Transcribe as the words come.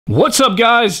What's up,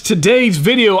 guys? Today's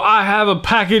video, I have a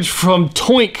package from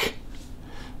Toynk.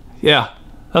 Yeah,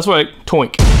 that's right,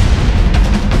 Toynk.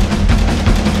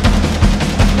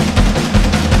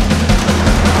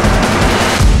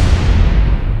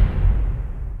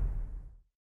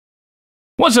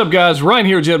 What's up, guys? Ryan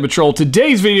here at Jedha Patrol.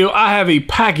 Today's video, I have a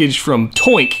package from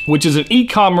Toynk, which is an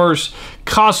e-commerce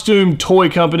costume toy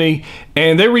company,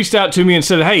 and they reached out to me and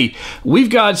said, hey, we've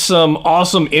got some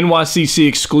awesome NYCC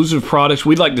exclusive products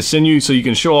we'd like to send you so you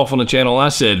can show off on the channel. I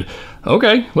said,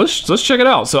 okay, let's check it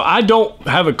out. So I don't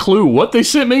have a clue what they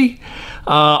sent me.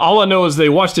 All I know is they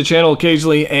watch the channel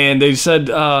occasionally, and they said,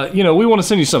 you know, we want to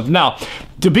send you something. Now,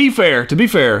 to be fair,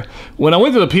 when I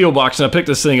went to the P.O. box and I picked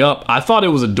this thing up, I thought it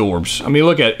was adorbs. I mean,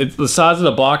 look at it, the size of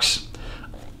the box.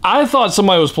 I thought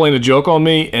somebody was playing a joke on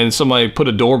me and somebody put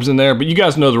adorbs in there, but you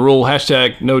guys know the rule,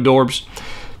 hashtag no dorbs.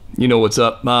 You know what's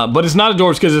up. But it's not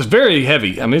adorbs because it's very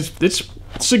heavy. I mean, it's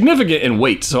significant in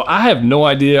weight, so I have no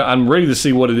idea. I'm ready to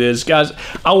see what it is. Guys,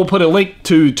 I will put a link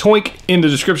to Toynk in the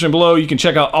description below. You can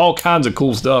check out all kinds of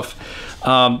cool stuff.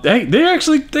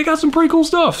 They got some pretty cool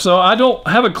stuff, so I don't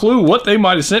have a clue what they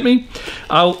might have sent me.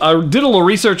 I did a little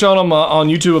research on them on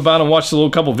YouTube about them, watched a little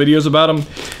couple videos about them.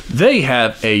 They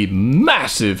have a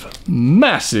massive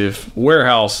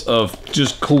warehouse of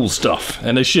just cool stuff,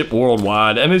 and they ship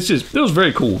worldwide, and it was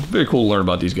very cool to learn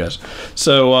about these guys.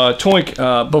 So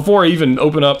Toynk, before I even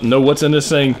open up and know what's in this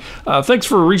thing, thanks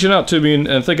for reaching out to me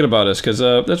and thinking about us, because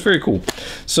that's very cool.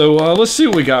 So let's see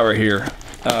what we got right here.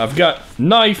 I've got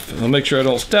knife. I'll make sure I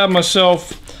don't stab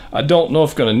myself. I don't know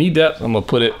if I'm gonna need that. I'm gonna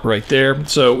put it right there.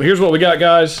 So here's what we got,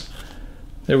 guys.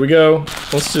 There we go.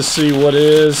 Let's just see what it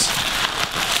is.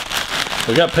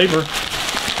 We got paper.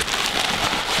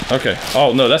 Okay.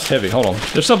 Oh no, that's heavy. Hold on.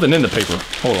 There's something in the paper.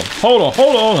 Hold on.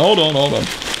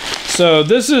 So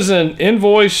this is an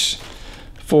invoice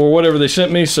for whatever they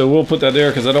sent me. So we'll put that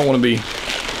there because I don't want to be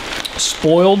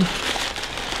spoiled.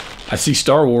 I see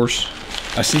Star Wars.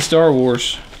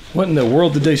 What in the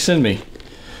world did they send me?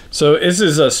 So this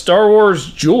is a Star Wars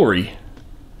jewelry.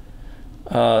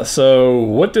 So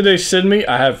what did they send me?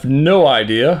 I have no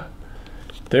idea.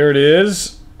 There it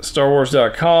is,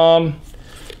 StarWars.com.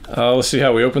 Let's see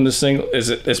how we open this thing.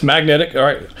 It's magnetic. All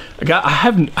right,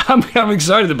 I'm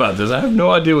excited about this. I have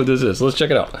no idea what this is. Let's check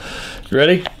it out. You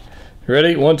ready?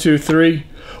 Ready? 1, 2, 3.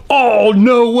 Oh,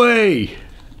 no way!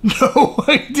 No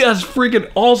way! That's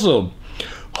freaking awesome!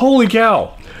 Holy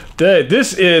cow.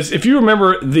 This is, if you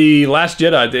remember the Last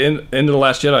Jedi, the end of the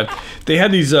Last Jedi, they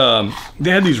had these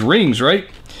rings, right?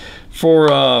 For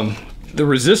the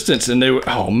Resistance, and they were,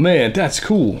 oh man, that's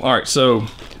cool. All right, so,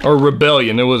 or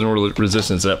Rebellion, there wasn't really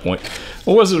Resistance at that point.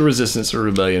 What was it, Resistance or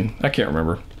Rebellion? I can't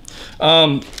remember.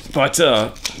 But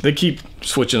they keep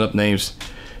switching up names.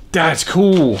 That's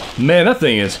cool. Man, that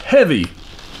thing is heavy.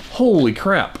 Holy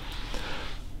crap.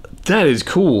 That is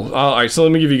cool. All right, so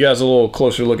let me give you guys a little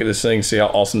closer look at this thing, see how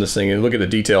awesome this thing is. Look at the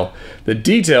detail. The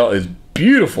detail is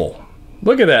beautiful.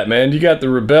 Look at that, man. You got the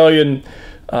Rebellion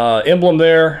emblem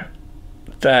there.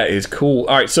 That is cool.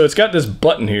 All right, so it's got this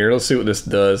button here. Let's see what this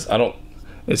does.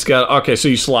 It's got, okay, so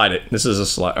you slide it. This is a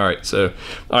slide. All right, so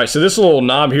this little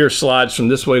knob here slides from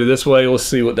this way to this way. Let's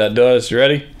see what that does. You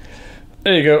ready?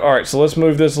 There you go. All right, so let's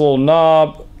move this little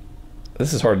knob.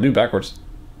 This is hard to do backwards.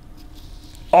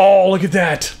 Oh, look at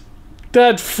that.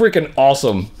 That's freaking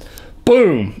awesome.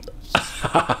 Boom.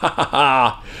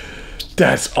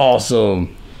 That's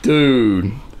awesome.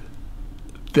 Dude.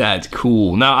 That's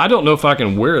cool. Now, I don't know if I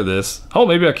can wear this. Oh,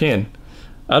 maybe I can.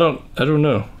 I don't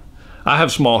know. I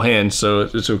have small hands, so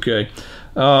it's okay.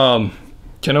 Can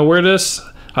I wear this?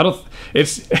 I don't,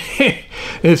 it's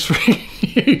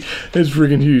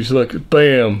freaking huge. Look,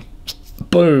 bam.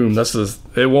 Boom.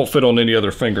 It won't fit on any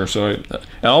other finger, so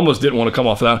I almost didn't want to come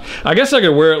off that. I guess I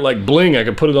could wear it like bling. I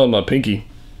could put it on my pinky.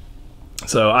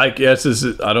 So I guess this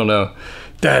is, I don't know.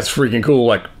 That's freaking cool.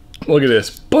 Like, look at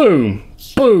this. Boom.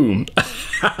 Boom.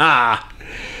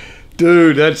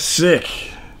 Dude, that's sick.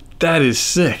 That is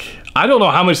sick. I don't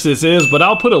know how much this is, but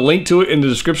I'll put a link to it in the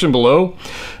description below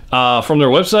from their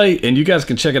website, and you guys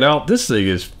can check it out. This thing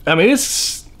is, I mean,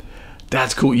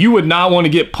 that's cool. You would not want to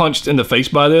get punched in the face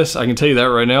by this. I can tell you that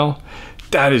right now.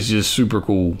 That is just super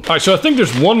cool. All right, so I think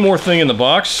there's one more thing in the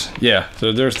box. Yeah,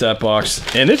 so there's that box.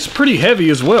 And it's pretty heavy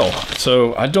as well.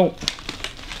 So I don't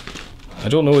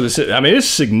know what this is. I mean, it's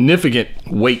significant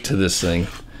weight to this thing.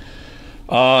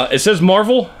 It says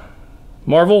Marvel,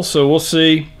 so we'll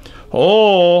see.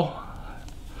 Oh,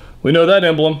 we know that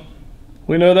emblem.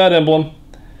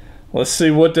 Let's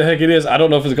see what the heck it is. I don't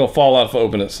know if it's gonna fall out if I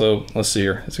open it, so let's see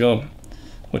here. It's going,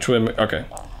 which way, okay.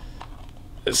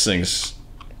 This thing's,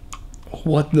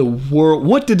 what in the world,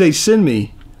 what did they send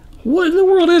me? What in the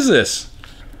world is this?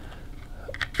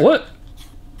 What?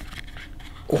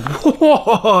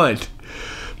 What?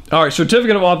 All right,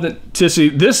 certificate of authenticity.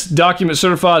 This document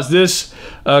certifies this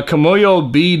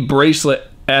Kimoyo bead bracelet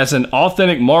as an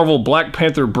authentic Marvel Black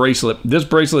Panther bracelet. This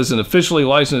bracelet is an officially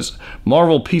licensed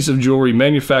Marvel piece of jewelry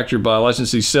manufactured by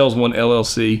licensee Sales One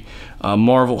LLC.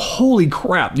 Marvel. Holy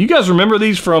crap. You guys remember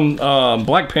these from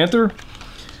Black Panther?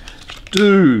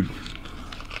 Dude.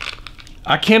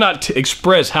 I cannot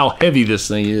express how heavy this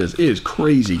thing is. It is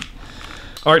crazy.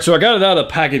 All right, so I got it out of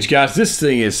the package, guys. This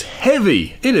thing is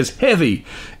heavy. It is heavy.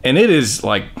 And it is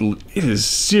like, it is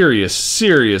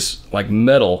serious, like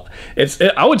metal.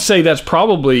 I would say that's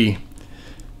probably,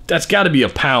 that's got to be a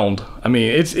pound. I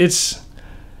mean, it's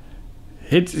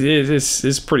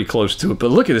pretty close to it.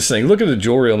 But look at this thing. Look at the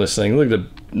jewelry on this thing. Look at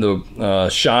the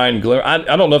shine, glare. I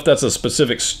don't know if that's a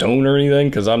specific stone or anything,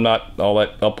 because I'm not all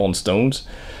that up on stones.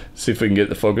 See if we can get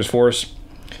the focus for us.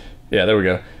 Yeah, there we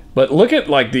go. But look at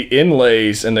like the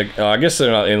inlays and the, I guess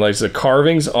they're not inlays, the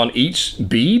carvings on each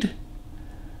bead.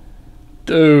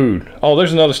 Dude. Oh,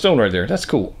 there's another stone right there. That's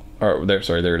cool. All right, there,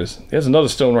 sorry, there it is. There's another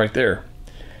stone right there.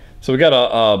 So we got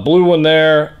a blue one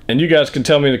there, and you guys can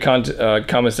tell me in the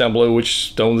comments down below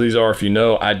which stones these are if you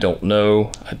know. I don't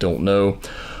know. I don't know.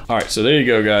 All right, so there you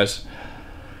go, guys.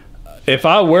 If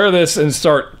I wear this and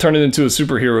start turning into a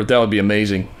superhero, that would be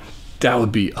amazing. That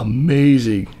would be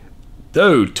amazing.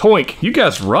 Dude, Toynk, you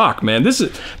guys rock, man. This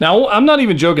is, now I'm not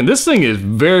even joking. This thing is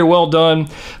very well done.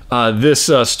 This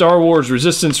Star Wars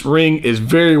Resistance ring is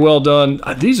very well done.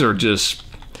 These are just,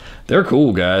 they're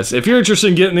cool, guys. If you're interested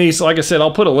in getting these, like I said,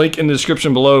 I'll put a link in the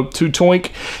description below to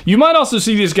Toynk. You might also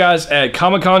see these guys at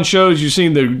Comic-Con shows. You've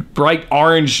seen the bright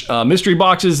orange mystery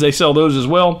boxes. They sell those as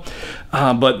well.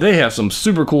 But they have some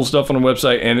super cool stuff on the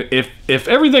website. And if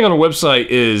everything on the website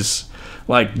is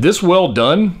like this well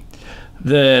done,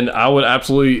 then I would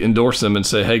absolutely endorse them and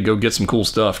say, hey, go get some cool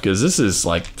stuff, because this is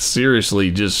like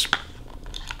seriously just,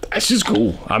 it's just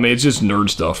cool. I mean, it's just nerd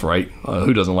stuff, right?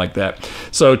 Who doesn't like that?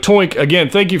 So Toynk,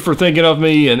 again, thank you for thinking of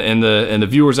me and the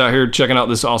viewers out here checking out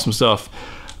this awesome stuff.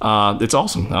 It's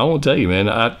awesome. I want to tell you, man.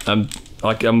 I'm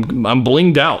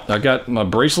blinged out. I got my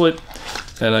bracelet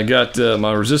and I got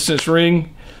my resistance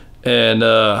ring, and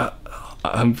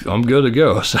I'm good to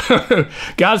go. So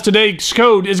guys, today's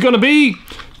code is going to be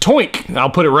Toynk.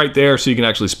 I'll put it right there so you can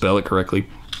actually spell it correctly.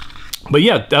 But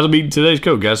yeah, that'll be today's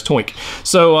code, guys, Toynk.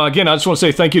 So again, I just want to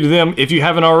say thank you to them. If you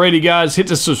haven't already, guys, hit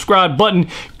the subscribe button,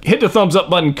 hit the thumbs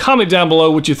up button, comment down below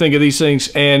what you think of these things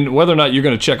and whether or not you're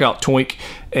going to check out Toynk.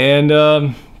 And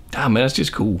man, that's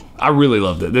just cool. I really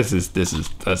loved it. That's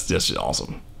just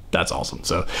awesome. That's awesome.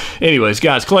 So anyways,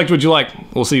 guys, collect what you like.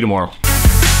 We'll see you tomorrow.